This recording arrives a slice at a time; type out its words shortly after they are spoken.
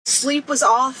Sleep was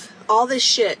off, all this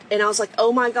shit. And I was like,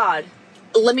 oh my God,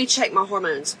 let me check my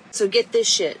hormones. So get this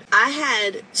shit. I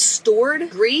had stored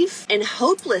grief and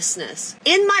hopelessness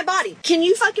in my body. Can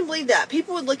you fucking believe that?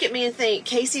 People would look at me and think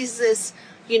Casey's this,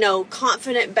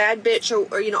 confident bad bitch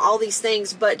or all these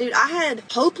things. But dude, I had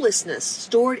hopelessness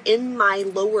stored in my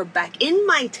lower back, in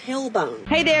my tailbone.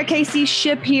 Hey there, Casey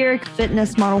Ship here,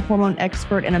 fitness model, hormone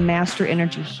expert, and a master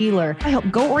energy healer. I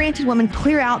help goal-oriented women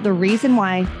clear out the reason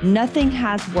why nothing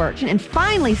has worked and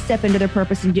finally step into their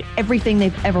purpose and get everything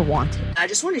they've ever wanted. I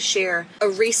just want to share a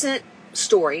recent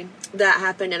story that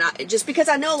happened. And just because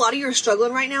I know a lot of you are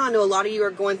struggling right now, I know a lot of you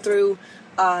are going through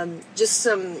just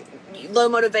some low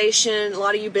motivation. A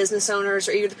lot of you business owners,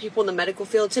 or you're the people in the medical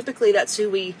field. Typically, that's who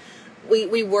we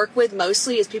work with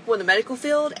mostly, is people in the medical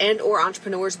field and or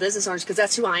entrepreneurs, business owners, because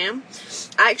that's who I am.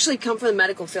 I actually come from the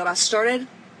medical field. I started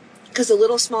because the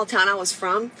little small town I was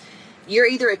from, you're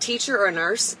either a teacher or a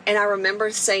nurse. And I remember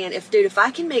saying, if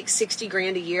I can make $60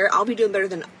 grand a year, I'll be doing better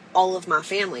than all of my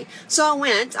family. So I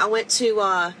went to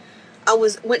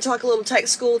like a little tech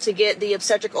school to get the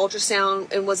obstetric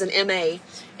ultrasound and was an MA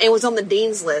and was on the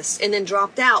dean's list, and then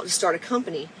dropped out to start a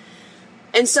company.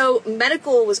 And so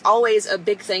medical was always a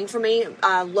big thing for me.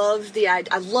 I loved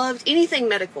anything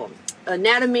medical,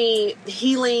 anatomy,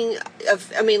 healing,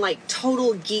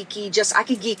 total geeky. I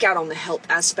could geek out on the health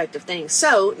aspect of things.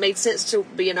 So it made sense to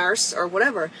be a nurse or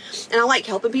whatever. And I like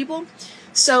helping people.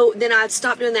 So then I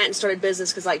stopped doing that and started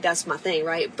business because that's my thing,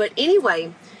 right? But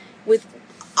anyway, with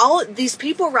all these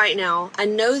people right now, I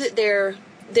know that they're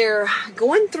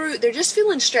going through, they're just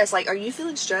feeling stressed. Like, are you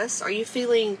feeling stressed? Are you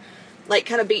feeling like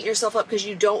kind of beating yourself up because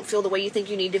you don't feel the way you think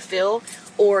you need to feel,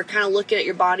 or kind of looking at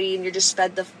your body and you're just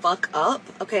fed the fuck up?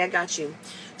 Okay, I got you.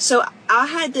 So I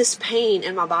had this pain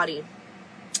in my body,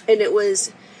 and it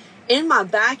was in my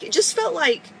back. It just felt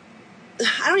like,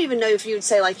 I don't even know if you would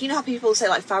say, how people say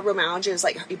fibromyalgia is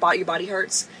like your body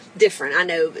hurts. Different. I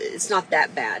know it's not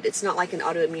that bad. It's not like an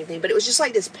autoimmune thing, but it was just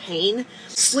like this pain.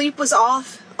 Sleep was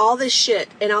off, all this shit.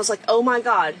 And I was like, oh my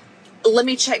God, let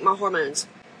me check my hormones.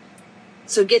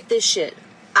 So get this shit.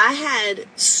 I had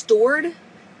stored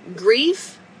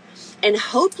grief and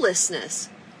hopelessness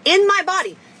in my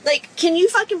body. Like, can you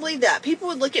fucking believe that? People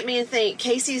would look at me and think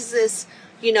Casey's this,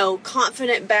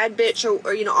 confident bad bitch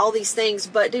or all these things.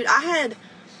 But dude, I had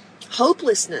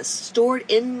hopelessness stored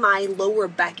in my lower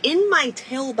back, in my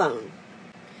tailbone.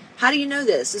 How do you know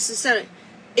this? It's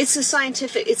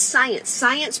science.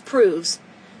 Science proves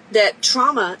that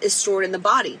trauma is stored in the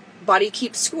body. Body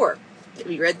keeps score. Have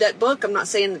you read that book? I'm not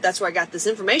saying that that's where I got this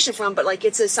information from, but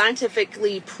it's a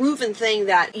scientifically proven thing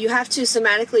that you have to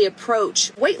somatically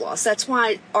approach weight loss. That's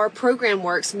why our program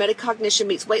works. Metacognition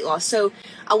meets weight loss. So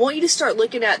I want you to start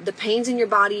looking at the pains in your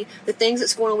body, the things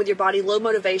that's going on with your body, low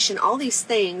motivation, all these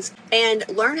things, and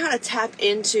learn how to tap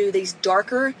into these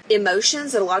darker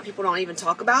emotions that a lot of people don't even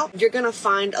talk about. You're going to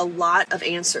find a lot of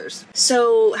answers.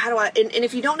 So how do I, and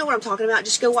if you don't know what I'm talking about,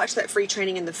 just go watch that free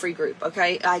training in the free group,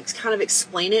 okay? I kind of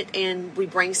explain it, and we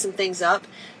bring some things up.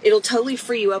 It'll totally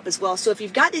free you up as well. So if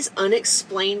you've got this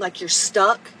unexplained, like you're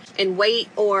stuck in weight,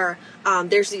 or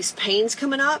there's these pains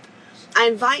coming up, I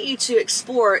invite you to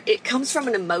explore. It comes from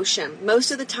an emotion.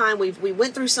 Most of the time we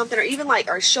went through something, or even like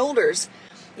our shoulders,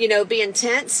 being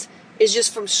tense is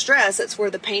just from stress. That's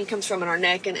where the pain comes from in our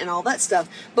neck and all that stuff.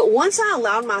 But once I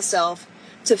allowed myself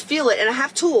to feel it, and I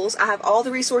have tools, I have all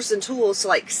the resources and tools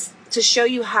to show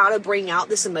you how to bring out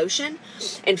this emotion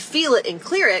and feel it and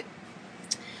clear it.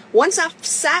 Once I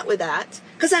sat with that,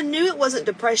 because I knew it wasn't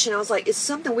depression, I was like, it's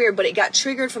something weird, but it got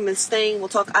triggered from this thing. We'll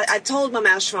talk. I told my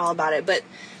mastermind all about it, but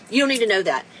you don't need to know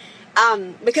that.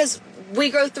 Because we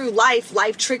go through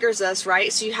life triggers us,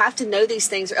 right? So you have to know these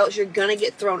things, or else you're going to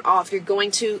get thrown off. You're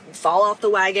going to fall off the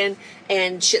wagon,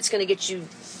 and shit's going to get you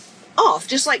off,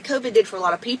 just like COVID did for a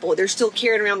lot of people. They're still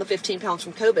carrying around the 15 pounds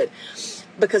from COVID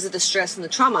because of the stress and the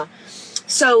trauma.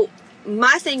 So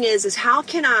my thing is how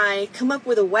can I come up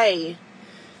with a way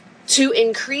to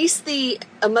increase the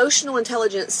emotional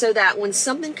intelligence so that when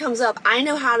something comes up, I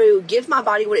know how to give my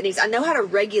body what it needs. I know how to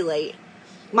regulate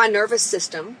my nervous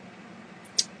system,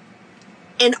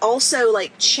 and also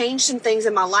change some things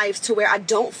in my life to where I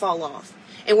don't fall off,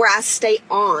 and where I stay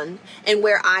on, and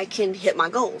where I can hit my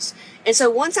goals. And so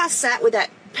once I sat with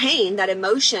that pain, that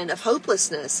emotion of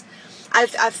hopelessness,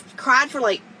 I've cried for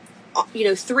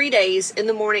 3 days in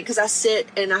the morning, because I sit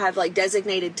and I have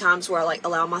designated times where I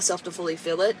allow myself to fully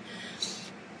feel it.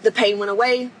 The pain went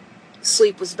away.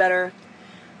 Sleep was better.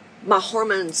 My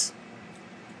hormones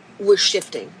we're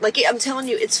shifting. Like, I'm telling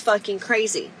you, it's fucking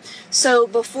crazy. So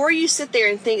before you sit there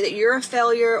and think that you're a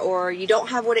failure or you don't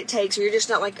have what it takes or you're just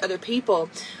not like other people,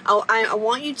 I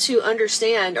want you to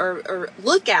understand or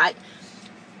look at,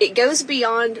 it goes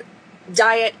beyond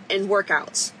diet and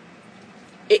workouts.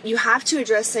 You have to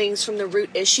address things from the root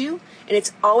issue, and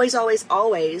it's always, always,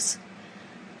 always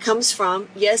comes from,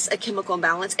 yes, a chemical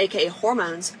imbalance, aka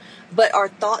hormones, but our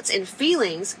thoughts and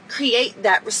feelings create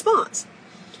that response.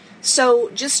 So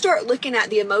just start looking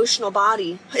at the emotional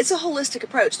body. It's a holistic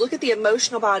approach. Look at the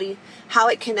emotional body, how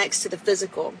it connects to the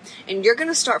physical, and you're going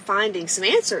to start finding some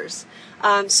answers.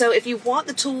 So if you want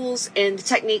the tools and the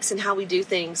techniques and how we do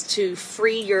things to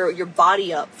free your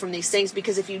body up from these things,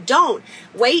 because if you don't,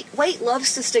 weight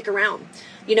loves to stick around.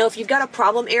 You know, if you've got a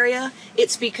problem area,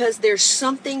 it's because there's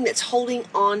something that's holding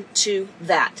on to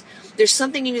that. There's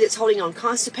something in you that's holding on.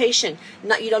 Constipation,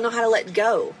 you don't know how to let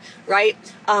go, right?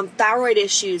 Thyroid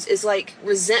issues is like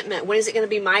resentment. When is it going to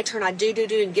be my turn? I do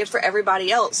and give for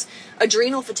everybody else.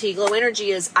 Adrenal fatigue, low energy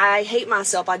is I hate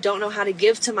myself. I don't know how to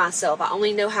give to myself. I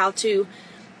only know how to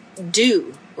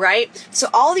do, right? So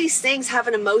all these things have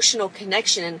an emotional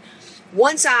connection.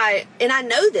 I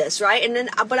know this, right?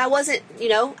 But I wasn't,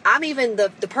 I'm even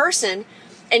the person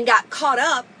and got caught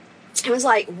up and was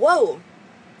like, whoa,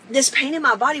 this pain in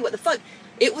my body, what the fuck?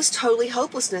 It was totally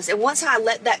hopelessness. And once I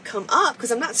let that come up, because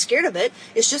I'm not scared of it,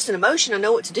 it's just an emotion, I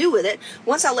know what to do with it.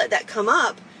 Once I let that come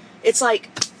up, it's like,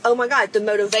 oh my God, the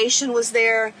motivation was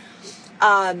there.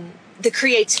 The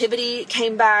creativity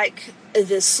came back.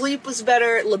 The sleep was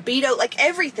better. Libido, like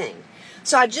everything.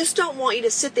 So I just don't want you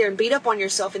to sit there and beat up on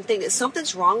yourself and think that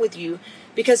something's wrong with you,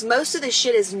 because most of the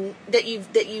shit that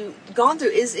you've gone through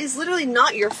is literally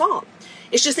not your fault.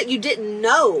 It's just that you didn't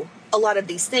know a lot of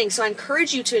these things. So I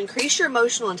encourage you to increase your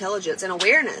emotional intelligence and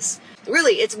awareness.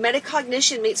 Really, it's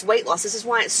metacognition meets weight loss. This is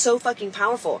why it's so fucking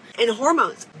powerful. And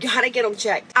hormones, you gotta get them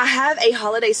checked. I have a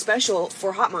holiday special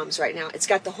for hot moms right now. It's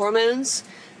got the hormones,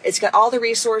 it's got all the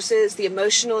resources, the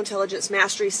emotional intelligence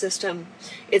mastery system.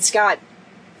 It's got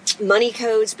money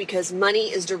codes, because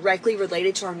money is directly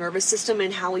related to our nervous system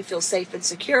and how we feel safe and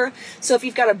secure. So if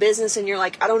you've got a business and you're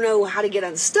like, I don't know how to get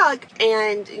unstuck,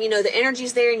 and the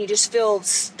energy's there and you just feel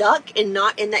stuck and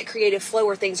not in that creative flow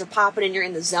where things are popping and you're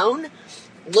in the zone,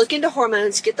 look into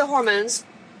hormones, get the hormones,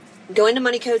 go into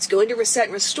money codes, go into reset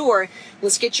and restore.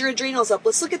 Let's get your adrenals up.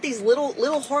 Let's look at these little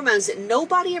hormones that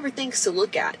nobody ever thinks to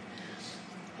look at,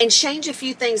 and change a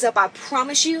few things up. I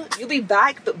promise you'll be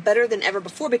back, but better than ever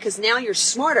before, because now you're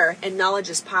smarter and knowledge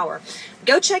is power.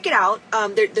 Go check it out.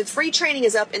 The free training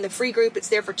is up in the free group. It's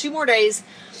there for 2 more days.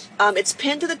 It's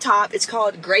pinned to the top. It's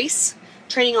called Grace,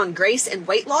 training on grace and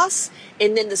weight loss.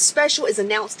 And then the special is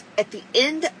announced at the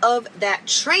end of that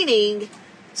training.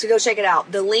 So go check it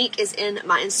out. The link is in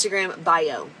my Instagram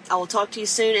bio. I will talk to you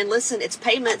soon. And listen, it's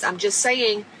payments. I'm just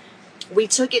saying, we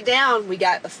took it down. We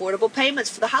got affordable payments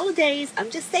for the holidays.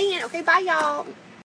 I'm just saying. Okay, bye, y'all.